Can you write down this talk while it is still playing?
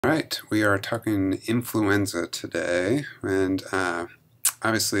All right, we are talking influenza today, and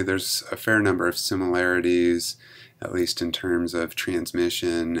obviously there's a fair number of similarities, at least in terms of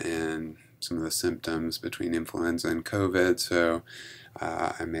transmission and some of the symptoms between influenza and COVID, so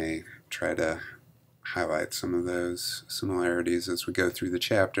I may try to highlight some of those similarities as we go through the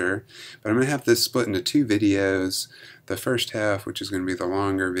chapter. But I'm going to have this split into two videos. The first half, which is going to be the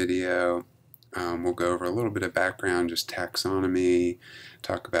longer video, we'll go over a little bit of background, just taxonomy,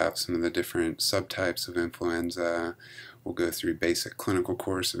 talk about some of the different subtypes of influenza. We'll go through basic clinical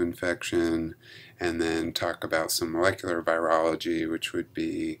course of infection, and then talk about some molecular virology, which would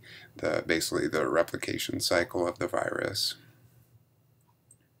be basically the replication cycle of the virus.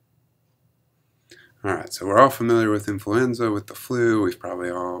 Alright, so we're all familiar with influenza, with the flu. We've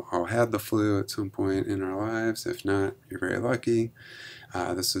probably all had the flu at some point in our lives. If not, you're very lucky.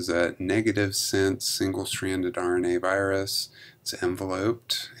 This is a negative sense single-stranded RNA virus. It's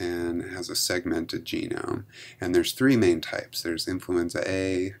enveloped and has a segmented genome. And there's three main types. There's influenza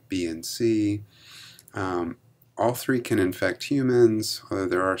A, B, and C. All three can infect humans, although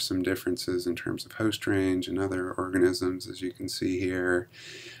there are some differences in terms of host range and other organisms, as you can see here.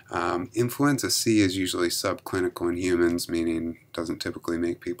 Influenza C is usually subclinical in humans, meaning doesn't typically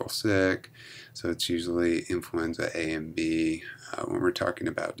make people sick. So it's usually influenza A and B when we're talking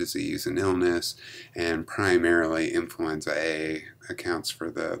about disease and illness. And primarily influenza A accounts for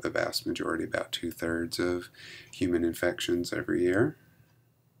the vast majority, about 2/3 of human infections every year.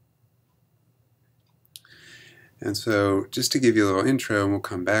 And so just to give you a little intro, and we'll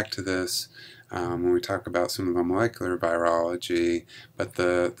come back to this when we talk about some of the molecular virology, but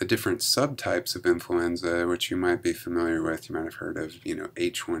the different subtypes of influenza, which you might be familiar with, you might have heard of,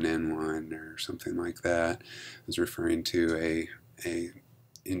 H1N1 or something like that, is referring to a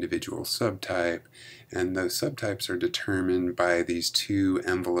individual subtype, and those subtypes are determined by these two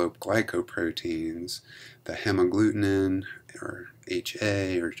envelope glycoproteins, the hemagglutinin, or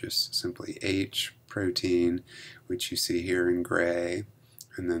HA, or just simply H protein, which you see here in gray,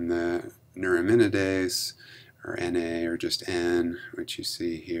 and then the neuraminidase, or Na, or just N, which you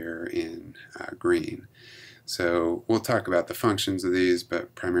see here in green. So we'll talk about the functions of these,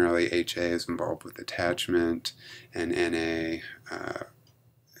 but primarily HA is involved with attachment, and Na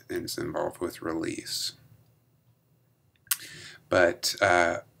is involved with release. But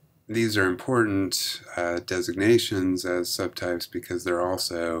these are important designations as subtypes because they're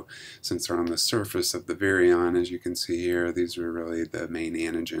also, since they're on the surface of the virion, as you can see here, these are really the main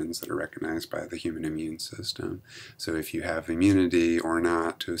antigens that are recognized by the human immune system. So if you have immunity or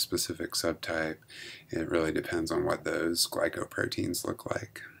not to a specific subtype, it really depends on what those glycoproteins look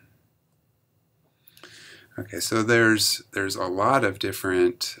like. Okay, so there's a lot of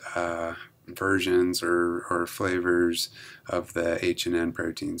different versions or flavors of the H and N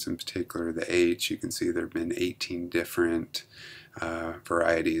proteins. In particular, the H, you can see there have been 18 different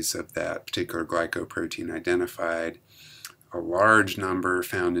varieties of that particular glycoprotein identified. A large number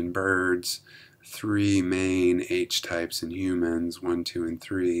found in birds, 3 main H types in humans, 1, 2, and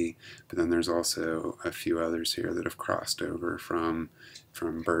 3, but then there's also a few others here that have crossed over from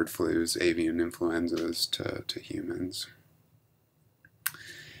bird flus, avian influenzas to humans.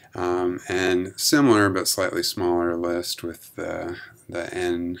 And similar but slightly smaller list with the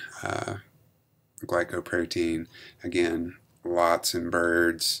N glycoprotein. Again, lots in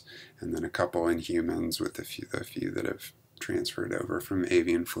birds, and then a couple in humans, with a few that have transferred over from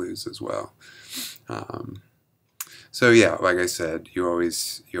avian flus as well. So yeah, like I said, you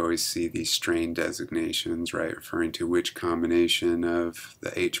always see these strain designations, right, referring to which combination of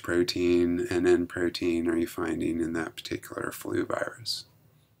the H protein and N protein are you finding in that particular flu virus.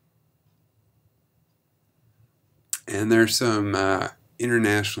 And there's some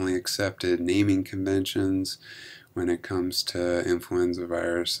internationally accepted naming conventions when it comes to influenza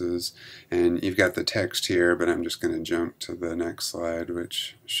viruses. And you've got the text here, but I'm just going to jump to the next slide,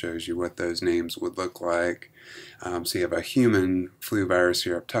 which shows you what those names would look like. So you have a human flu virus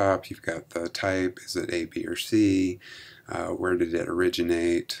here up top. You've got the type, is it A, B, or C? Where did it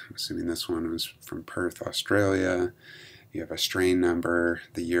originate? I'm assuming this one was from Perth, Australia. You have a strain number,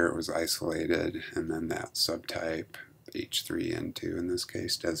 the year it was isolated, and then that subtype, H3N2 in this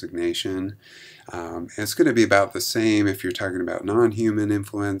case, designation. It's going to be about the same if you're talking about non-human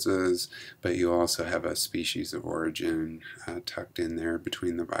influenzas, but you also have a species of origin tucked in there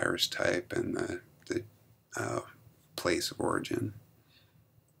between the virus type and the place of origin.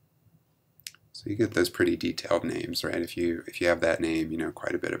 So you get those pretty detailed names, right? If you have that name, you know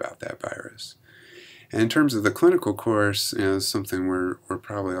quite a bit about that virus. And in terms of the clinical course, it's something we're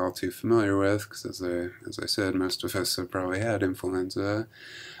probably all too familiar with, because as I said, most of us have probably had influenza.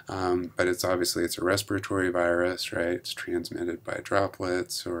 But it's a respiratory virus, right? It's transmitted by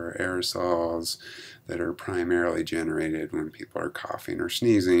droplets or aerosols that are primarily generated when people are coughing or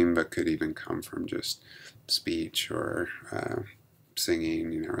sneezing, but could even come from just speech or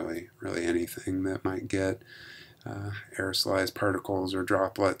singing, really anything that might get aerosolized particles or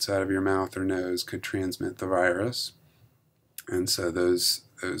droplets out of your mouth or nose could transmit the virus. And so those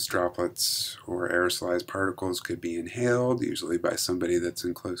droplets or aerosolized particles could be inhaled, usually by somebody that's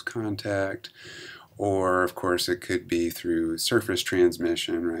in close contact, or of course it could be through surface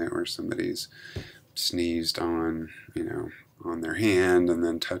transmission, right, where somebody's sneezed on, on their hand and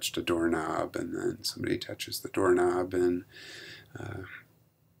then touched a doorknob, and then somebody touches the doorknob and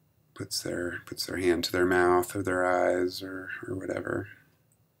puts their hand to their mouth or their eyes or whatever.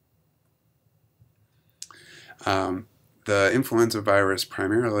 The influenza virus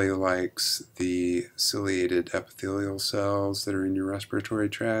primarily likes the ciliated epithelial cells that are in your respiratory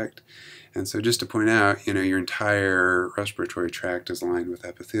tract. And so just to point out, your entire respiratory tract is lined with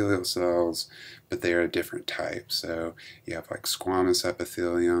epithelial cells, but they are a different type. So you have like squamous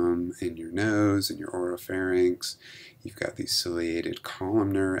epithelium in your nose and your oropharynx. You've got these ciliated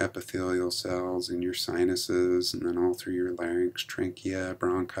columnar epithelial cells in your sinuses, and then all through your larynx, trachea,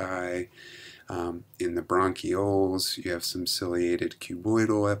 bronchi. In the bronchioles, you have some ciliated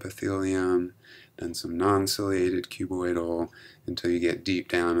cuboidal epithelium, then some non-ciliated cuboidal, until you get deep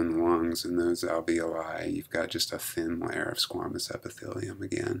down in the lungs in those alveoli. You've got just a thin layer of squamous epithelium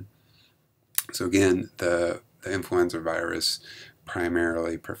again. So again, the influenza virus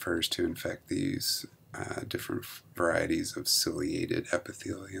primarily prefers to infect these different varieties of ciliated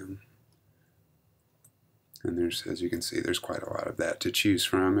epithelium. And there's, as you can see, there's quite a lot of that to choose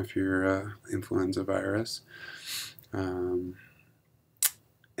from if you're influenza virus.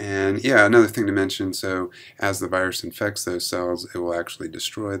 And yeah, another thing to mention, so as the virus infects those cells, it will actually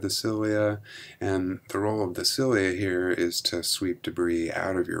destroy the cilia. And the role of the cilia here is to sweep debris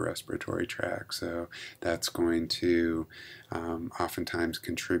out of your respiratory tract. So that's going to oftentimes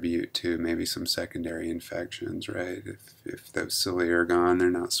contribute to maybe some secondary infections, right? If those cilia are gone, they're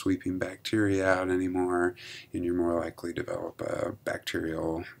not sweeping bacteria out anymore, and you're more likely to develop a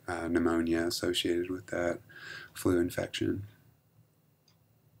bacterial pneumonia associated with that flu infection.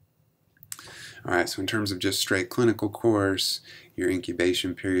 All right, so in terms of just straight clinical course, your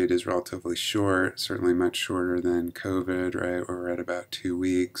incubation period is relatively short, certainly much shorter than COVID, right? We're at about 2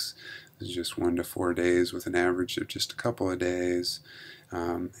 weeks. This is just 1 to 4 days with an average of just a couple of days.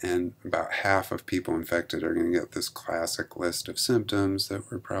 And about half of people infected are going to get this classic list of symptoms that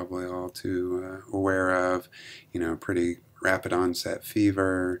we're probably all too aware of. Pretty rapid onset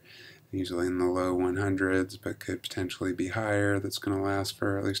fever, usually in the low 100s, but could potentially be higher. That's going to last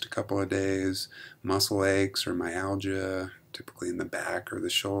for at least a couple of days. Muscle aches or myalgia, typically in the back or the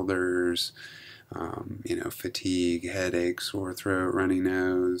shoulders. Fatigue, headache, sore throat, runny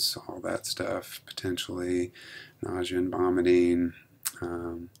nose, all that stuff, potentially nausea and vomiting.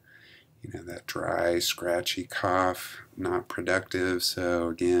 That dry, scratchy cough, not productive. So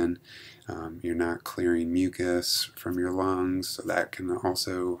again, you're not clearing mucus from your lungs, so that can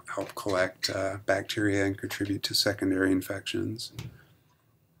also help collect bacteria and contribute to secondary infections.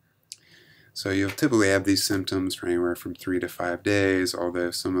 So you'll typically have these symptoms for anywhere from 3 to 5 days,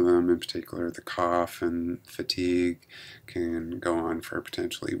 although some of them, in particular the cough and fatigue, can go on for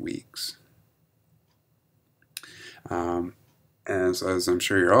potentially weeks. As I'm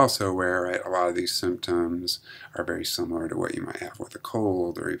sure you're also aware, right, a lot of these symptoms are very similar to what you might have with a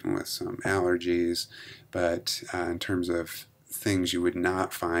cold or even with some allergies, but in terms of things you would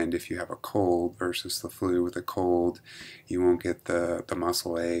not find if you have a cold versus the flu. With a cold, you won't get the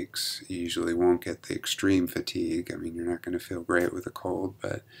muscle aches, you usually won't get the extreme fatigue. I mean, you're not going to feel great with a cold,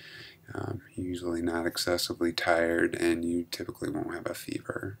 but you're usually not excessively tired, and you typically won't have a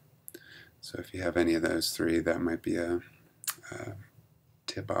fever. So if you have any of those three, that might be a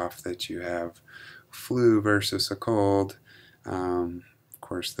tip-off that you have flu versus a cold. Of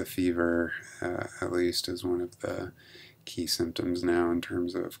course, the fever, at least, is one of the key symptoms now in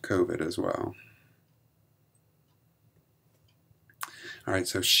terms of COVID as well. All right,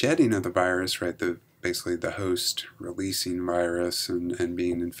 so shedding of the virus, right, basically the host releasing virus and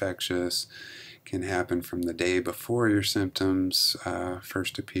being infectious, can happen from the day before your symptoms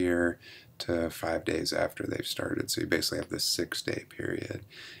first appear to 5 days after they've started. So you basically have this 6-day period.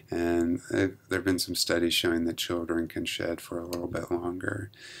 And there have been some studies showing that children can shed for a little bit longer.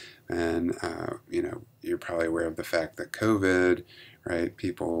 And, you're probably aware of the fact that COVID, right,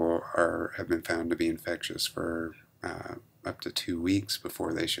 people have been found to be infectious for up to 2 weeks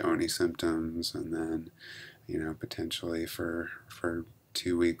before they show any symptoms, and then, potentially for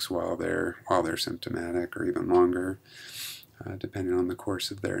 2 weeks while they're symptomatic, or even longer, depending on the course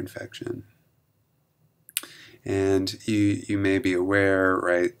of their infection. And you may be aware,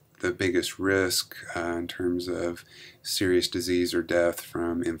 right, the biggest risk in terms of serious disease or death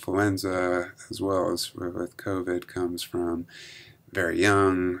from influenza, as well as with COVID, comes from very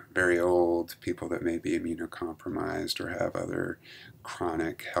young, very old, people that may be immunocompromised or have other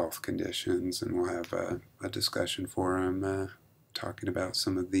chronic health conditions. And we'll have a discussion forum talking about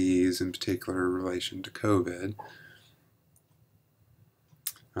some of these, in particular in relation to COVID.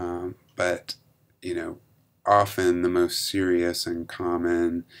 But, often the most serious and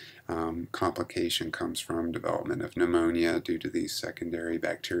common complication comes from development of pneumonia due to these secondary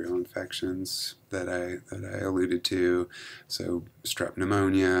bacterial infections that I alluded to. So strep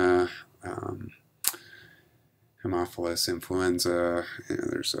pneumonia, Haemophilus influenza,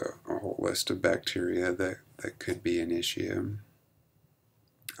 there's a whole list of bacteria that could be an issue.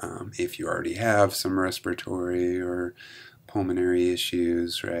 If you already have some respiratory or pulmonary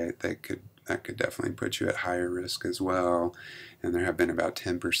issues, right, that could definitely put you at higher risk as well. And there have been about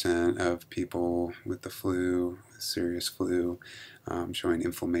 10% of people with the flu, serious flu, showing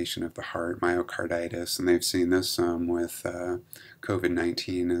inflammation of the heart, myocarditis, and they've seen this with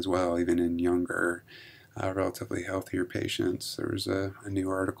COVID-19 as well, even in younger, relatively healthier patients. There was a new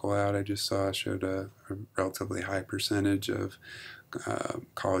article out I just saw, showed a relatively high percentage of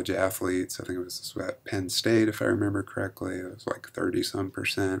college athletes, I think it was at Penn State if I remember correctly, it was like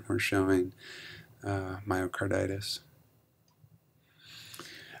 30-some% were showing myocarditis.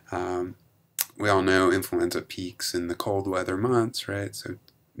 We all know influenza peaks in the cold weather months, right? So it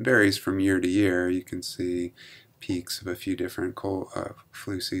varies from year to year. You can see peaks of a few different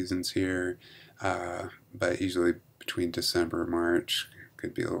flu seasons here, but usually between December and March.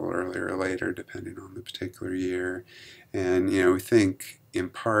 Could be a little earlier or later depending on the particular year. And we think in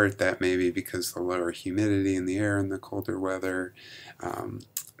part that may be because the lower humidity in the air in the colder weather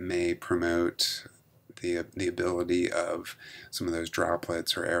may promote the ability of some of those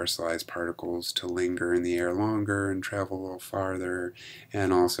droplets or aerosolized particles to linger in the air longer and travel a little farther.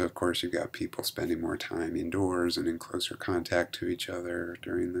 And also, of course, you've got people spending more time indoors and in closer contact to each other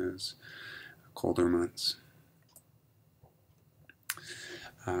during those colder months.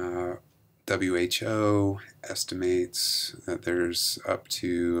 WHO estimates that there's up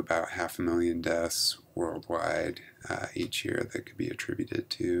to about 500,000 deaths worldwide each year that could be attributed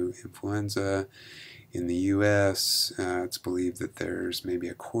to influenza. In the US, it's believed that there's maybe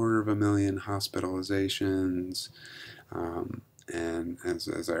 250,000 hospitalizations, and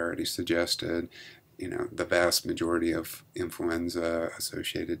as I already suggested, the vast majority of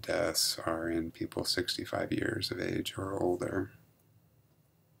influenza-associated deaths are in people 65 years of age or older.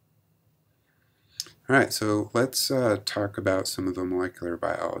 All right, so let's talk about some of the molecular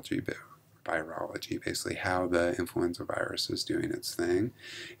biology, virology, basically how the influenza virus is doing its thing.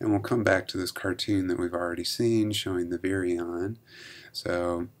 And we'll come back to this cartoon that we've already seen showing the virion.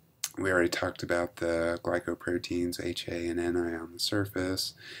 So we already talked about the glycoproteins HA and NI on the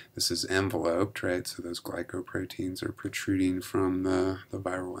surface. This is enveloped, right? So those glycoproteins are protruding from the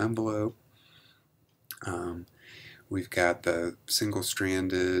viral envelope. We've got the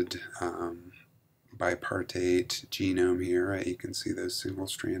single-stranded bipartite genome here, right? You can see those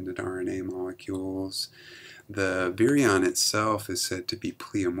single-stranded RNA molecules. The virion itself is said to be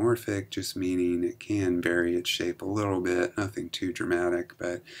pleomorphic, just meaning it can vary its shape a little bit, nothing too dramatic,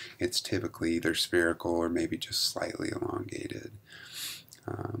 but it's typically either spherical or maybe just slightly elongated.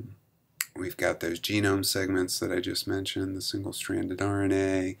 We've got those genome segments that I just mentioned, the single-stranded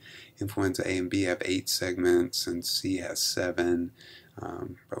RNA. Influenza A and B have 8 segments, and C has 7.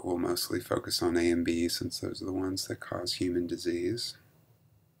 But we'll mostly focus on A and B since those are the ones that cause human disease.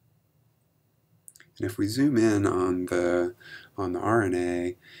 And if we zoom in on the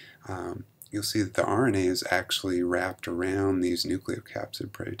RNA, you'll see that the RNA is actually wrapped around these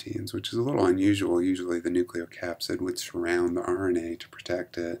nucleocapsid proteins, which is a little unusual. Usually the nucleocapsid would surround the RNA to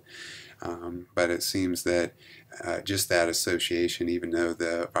protect it. But it seems that just that association, even though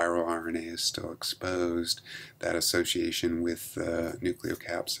the viral RNA is still exposed, that association with the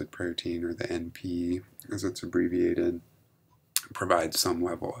nucleocapsid protein, or the NP as it's abbreviated, provides some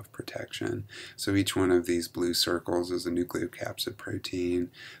level of protection. So each one of these blue circles is a nucleocapsid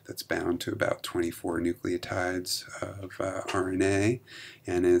protein that's bound to about 24 nucleotides of RNA,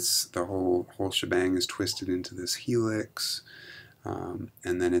 and it's the whole shebang is twisted into this helix.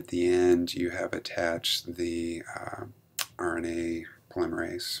 And then at the end you have attached the RNA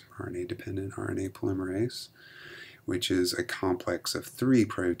polymerase, RNA-dependent RNA polymerase, which is a complex of 3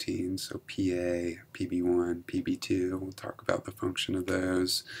 proteins, so PA, PB1, PB2. We'll talk about the function of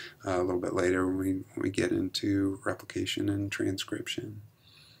those a little bit later when we get into replication and transcription.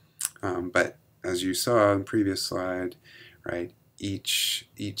 But as you saw in the previous slide, right, each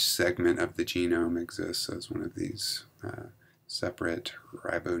segment of the genome exists as one of these separate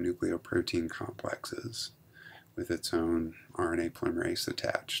ribonucleoprotein complexes with its own RNA polymerase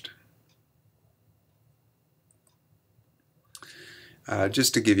attached.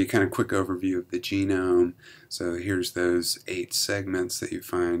 Just to give you kind of a quick overview of the genome, so here's those 8 segments that you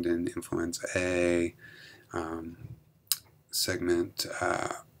find in influenza A. Segment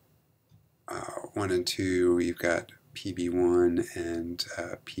 1 and 2, you've got PB1 and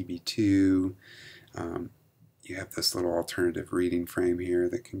PB2. You have this little alternative reading frame here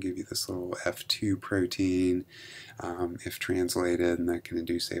that can give you this little F2 protein, if translated, and that can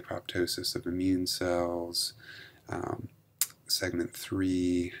induce apoptosis of immune cells. Segment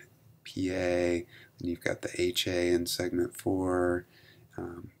 3, PA, and you've got the HA in segment 4,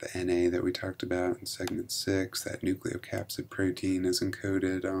 the NA that we talked about in segment 6, that nucleocapsid protein is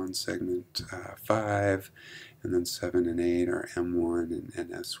encoded on segment 5, and then 7 and 8 are M1 and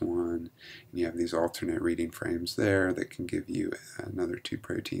NS1, and you have these alternate reading frames there that can give you another 2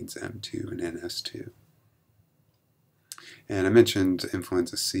 proteins, M2 and NS2. And I mentioned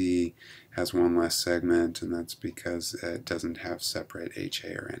influenza C has 1 less segment, and that's because it doesn't have separate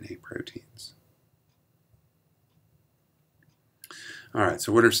HA or NA proteins. Alright,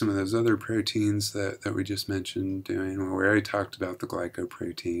 so what are some of those other proteins that we just mentioned doing? Well, we already talked about the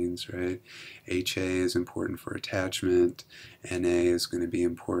glycoproteins, right? HA is important for attachment, NA is going to be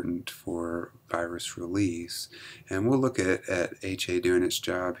important for virus release. And we'll look at HA doing its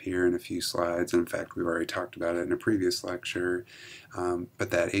job here in a few slides. In fact, we've already talked about it in a previous lecture.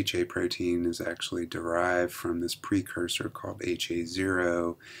 But that HA protein is actually derived from this precursor called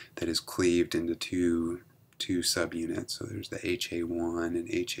HA0 that is cleaved into two subunits. So there's the HA1 and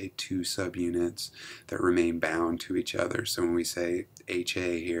HA2 subunits that remain bound to each other. So when we say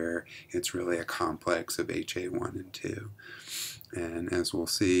HA here, it's really a complex of HA1 and 2. And as we'll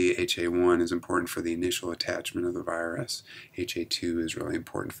see, HA1 is important for the initial attachment of the virus. HA2 is really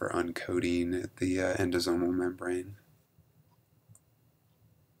important for uncoating at the endosomal membrane.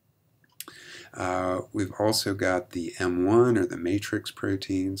 We've also got the M1 or the matrix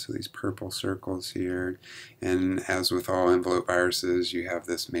protein, so these purple circles here, and as with all envelope viruses, you have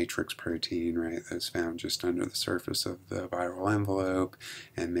this matrix protein, right, that's found just under the surface of the viral envelope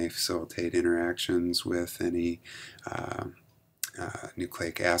and may facilitate interactions with any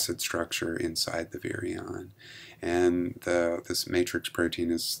nucleic acid structure inside the virion. And this matrix protein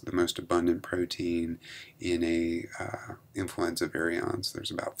is the most abundant protein in a influenza virion. So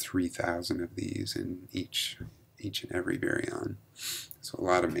there's about 3,000 of these in each and every virion. So a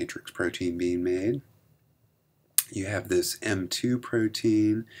lot of matrix protein being made. You have this M2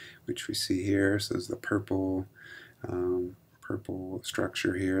 protein, which we see here. So there's the purple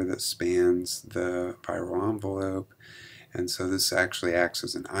structure here that spans the viral envelope. And so this actually acts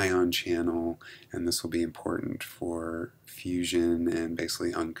as an ion channel, and this will be important for fusion and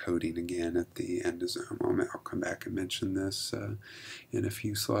basically uncoating again at the endosome. I'll come back and mention this in a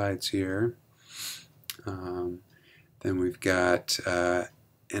few slides here. Then we've got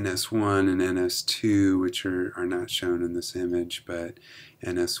NS1 and NS2, which are not shown in this image, but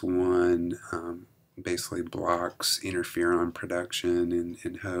NS1 basically blocks interferon production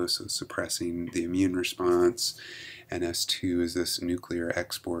in hosts, so suppressing the immune response. NS2 is this nuclear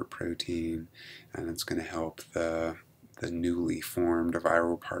export protein, and it's going to help the newly formed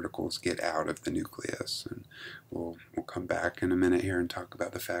viral particles get out of the nucleus. And we'll come back in a minute here and talk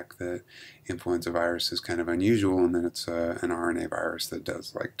about the fact that influenza virus is kind of unusual, and that it's an RNA virus that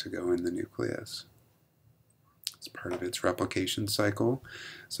does like to go in the nucleus. It's part of its replication cycle.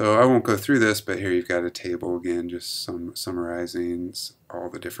 So I won't go through this, but here you've got a table again, just summarizing all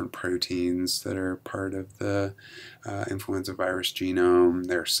the different proteins that are part of the influenza virus genome,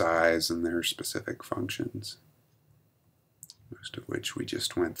 their size, and their specific functions, most of which we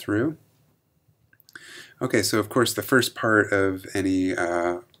just went through. Okay, so of course the first part of any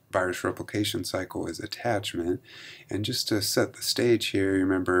virus replication cycle is attachment. And just to set the stage here,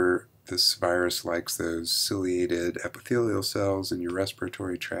 remember this virus likes those ciliated epithelial cells in your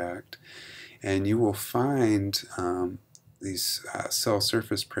respiratory tract, and you will find these cell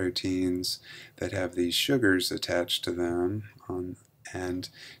surface proteins that have these sugars attached to them, and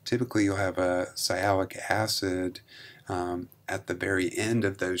typically you'll have a sialic acid at the very end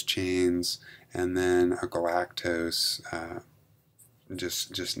of those chains, and then a galactose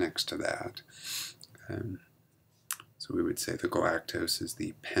just next to that. So we would say the galactose is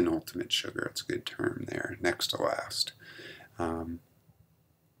the penultimate sugar. It's a good term there, next to last.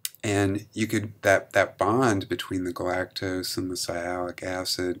 And you could that bond between the galactose and the sialic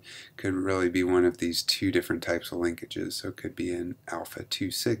acid could really be one of these two different types of linkages. So it could be an alpha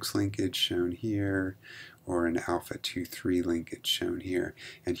 2,6 linkage shown here, or an alpha 2,3 linkage shown here.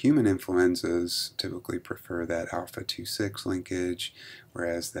 And human influenzas typically prefer that alpha 2,6 linkage,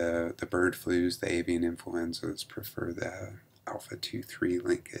 whereas the bird flus, the avian influenzas, prefer the alpha 2,3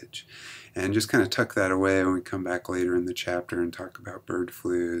 linkage. And just kind of tuck that away when we come back later in the chapter and talk about bird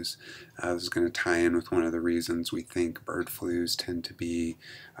flus. This is going to tie in with one of the reasons we think bird flus tend to be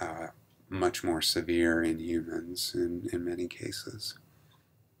much more severe in humans in many cases.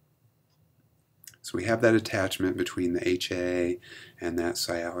 So we have that attachment between the HA and that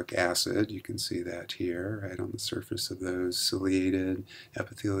sialic acid. You can see that here, right on the surface of those ciliated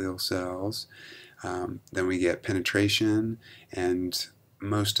epithelial cells. Then we get penetration, and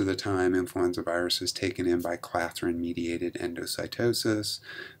most of the time influenza virus is taken in by clathrin-mediated endocytosis,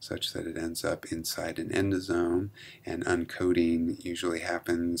 such that it ends up inside an endosome, and uncoating usually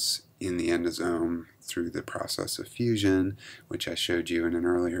happens in the endosome through the process of fusion, which I showed you in an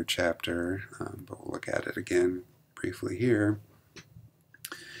earlier chapter, but we'll look at it again briefly here.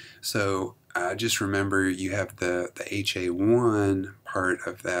 So just remember, you have the HA1 part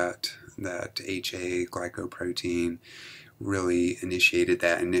of that HA glycoprotein really initiated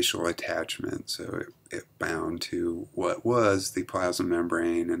that initial attachment. So it bound to what was the plasma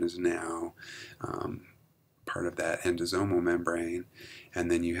membrane and is now part of that endosomal membrane. And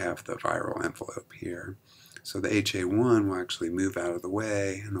then you have the viral envelope here. So the HA1 will actually move out of the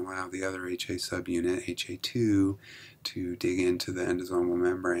way and allow the other HA subunit, HA2, to dig into the endosomal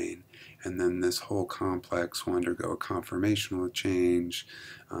membrane. And then this whole complex will undergo a conformational change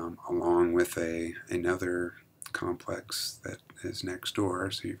along with another complex that is next door.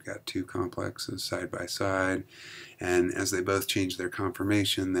 So you've got two complexes side by side, and as they both change their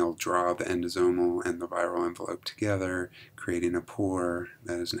conformation, they'll draw the endosomal and the viral envelope together, creating a pore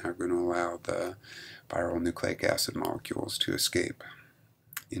that is now going to allow the viral nucleic acid molecules to escape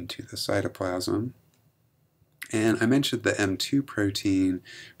into the cytoplasm. And I mentioned the M2 protein,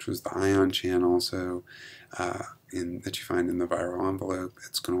 which was the ion channel, so that you find in the viral envelope.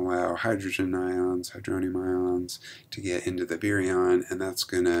 It's going to allow hydrogen ions, hydronium ions, to get into the virion, and that's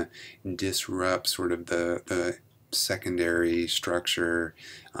going to disrupt sort of the secondary structure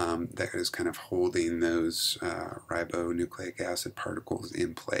that is kind of holding those ribonucleic acid particles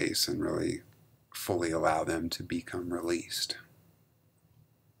in place and really fully allow them to become released.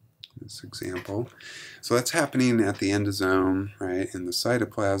 This example. So that's happening at the endosome, right, in the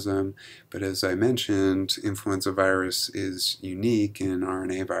cytoplasm. But as I mentioned, influenza virus is unique in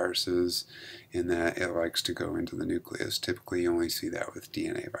RNA viruses in that it likes to go into the nucleus. Typically, you only see that with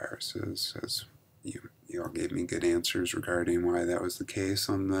DNA viruses, as you all gave me good answers regarding why that was the case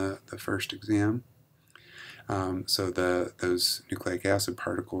on the first exam. So those nucleic acid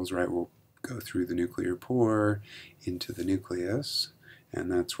particles, right, will go through the nuclear pore into the nucleus. And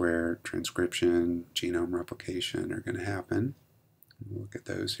that's where transcription, genome replication are going to happen. We'll look at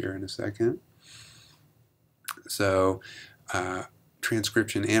those here in a second. So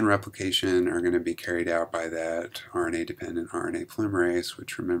transcription and replication are going to be carried out by that RNA-dependent RNA polymerase,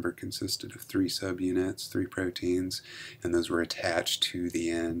 which, remember, consisted of 3 subunits, 3 proteins, and those were attached to the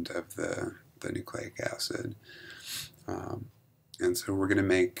end of the nucleic acid. And so we're going to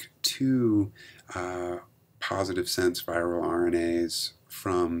make 2 positive sense viral RNAs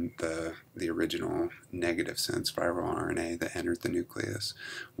from the original negative sense viral RNA that entered the nucleus.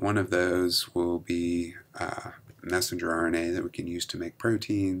 One of those will be messenger RNA that we can use to make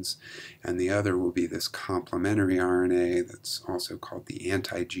proteins, and the other will be this complementary RNA that's also called the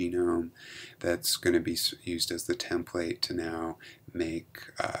antigenome, that's going to be used as the template to now make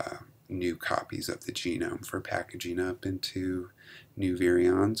new copies of the genome for packaging up into new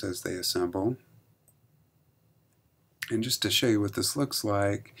virions as they assemble. And just to show you what this looks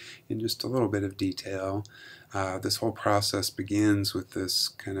like in just a little bit of detail, this whole process begins with this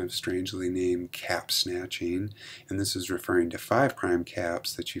kind of strangely named cap snatching, and this is referring to 5'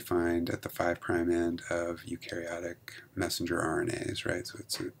 caps that you find at the 5' end of eukaryotic messenger RNAs, right? So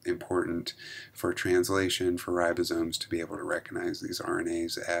it's important for translation for ribosomes to be able to recognize these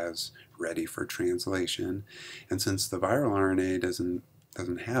RNAs as ready for translation. And since the viral RNA doesn't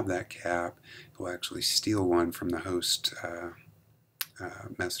have that cap, it will actually steal one from the host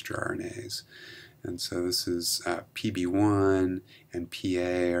messenger RNAs. And so this is PB1 and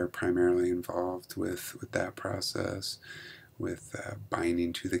PA are primarily involved with that process, with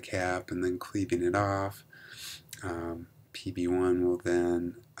binding to the cap and then cleaving it off. PB1 will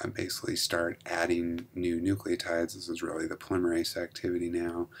then basically start adding new nucleotides. This is really the polymerase activity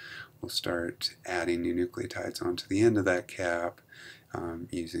now. We'll start adding new nucleotides onto the end of that cap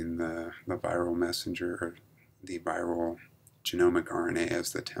using the viral messenger, or the viral genomic RNA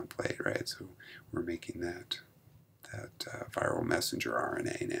as the template, right? So we're making that viral messenger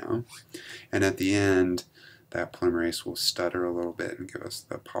RNA now. And at the end, that polymerase will stutter a little bit and give us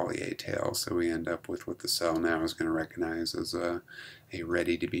the poly A tail. So we end up with what the cell now is going to recognize as a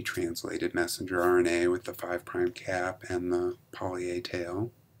ready to be translated messenger RNA with the 5' cap and the poly A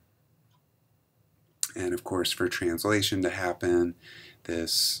tail. And of course, for translation to happen,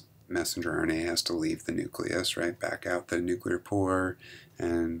 this messenger RNA has to leave the nucleus, right, back out the nuclear pore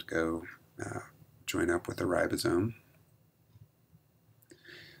and go join up with the ribosome.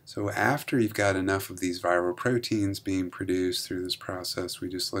 So after you've got enough of these viral proteins being produced through this process we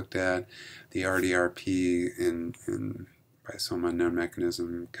just looked at, the RDRP by some unknown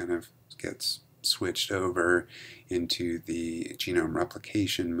mechanism kind of gets switched over into the genome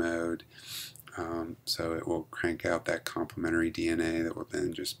replication mode. So it will crank out that complementary DNA that will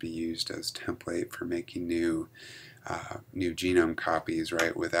then just be used as template for making new genome copies,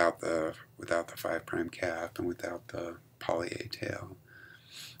 right? Without the 5' cap and without the poly A tail.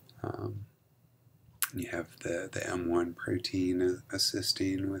 You have the M1 protein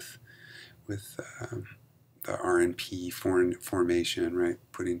assisting with the RNP formation, right?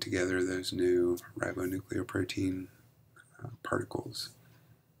 Putting together those new ribonucleoprotein particles.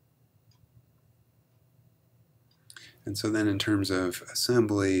 And so then in terms of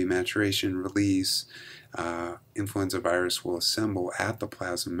assembly, maturation, release, influenza virus will assemble at the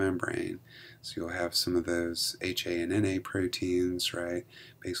plasma membrane. So you'll have some of those HA and NA proteins, right,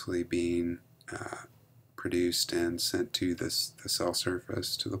 basically being produced and sent to the cell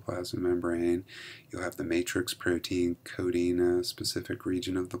surface, to the plasma membrane. You'll have the matrix protein coating a specific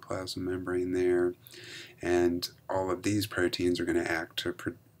region of the plasma membrane there. And all of these proteins are going to act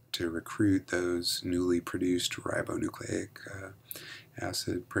to recruit those newly produced ribonucleic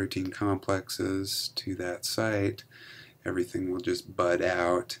acid protein complexes to that site. Everything will just bud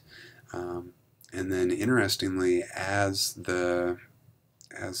out. And then interestingly, as that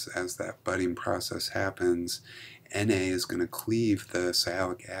budding process happens, Na is going to cleave the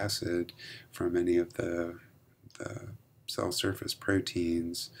sialic acid from any of the cell surface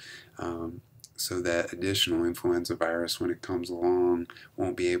proteins, so that additional influenza virus, when it comes along,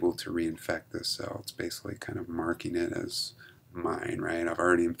 won't be able to reinfect this cell. It's basically kind of marking it as mine, right? I've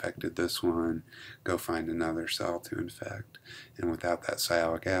already infected this one, go find another cell to infect. And without that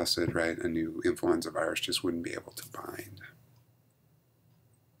sialic acid, right, a new influenza virus just wouldn't be able to bind.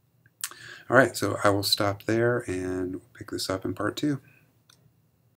 All right, so I will stop there and we'll pick this up in part 2.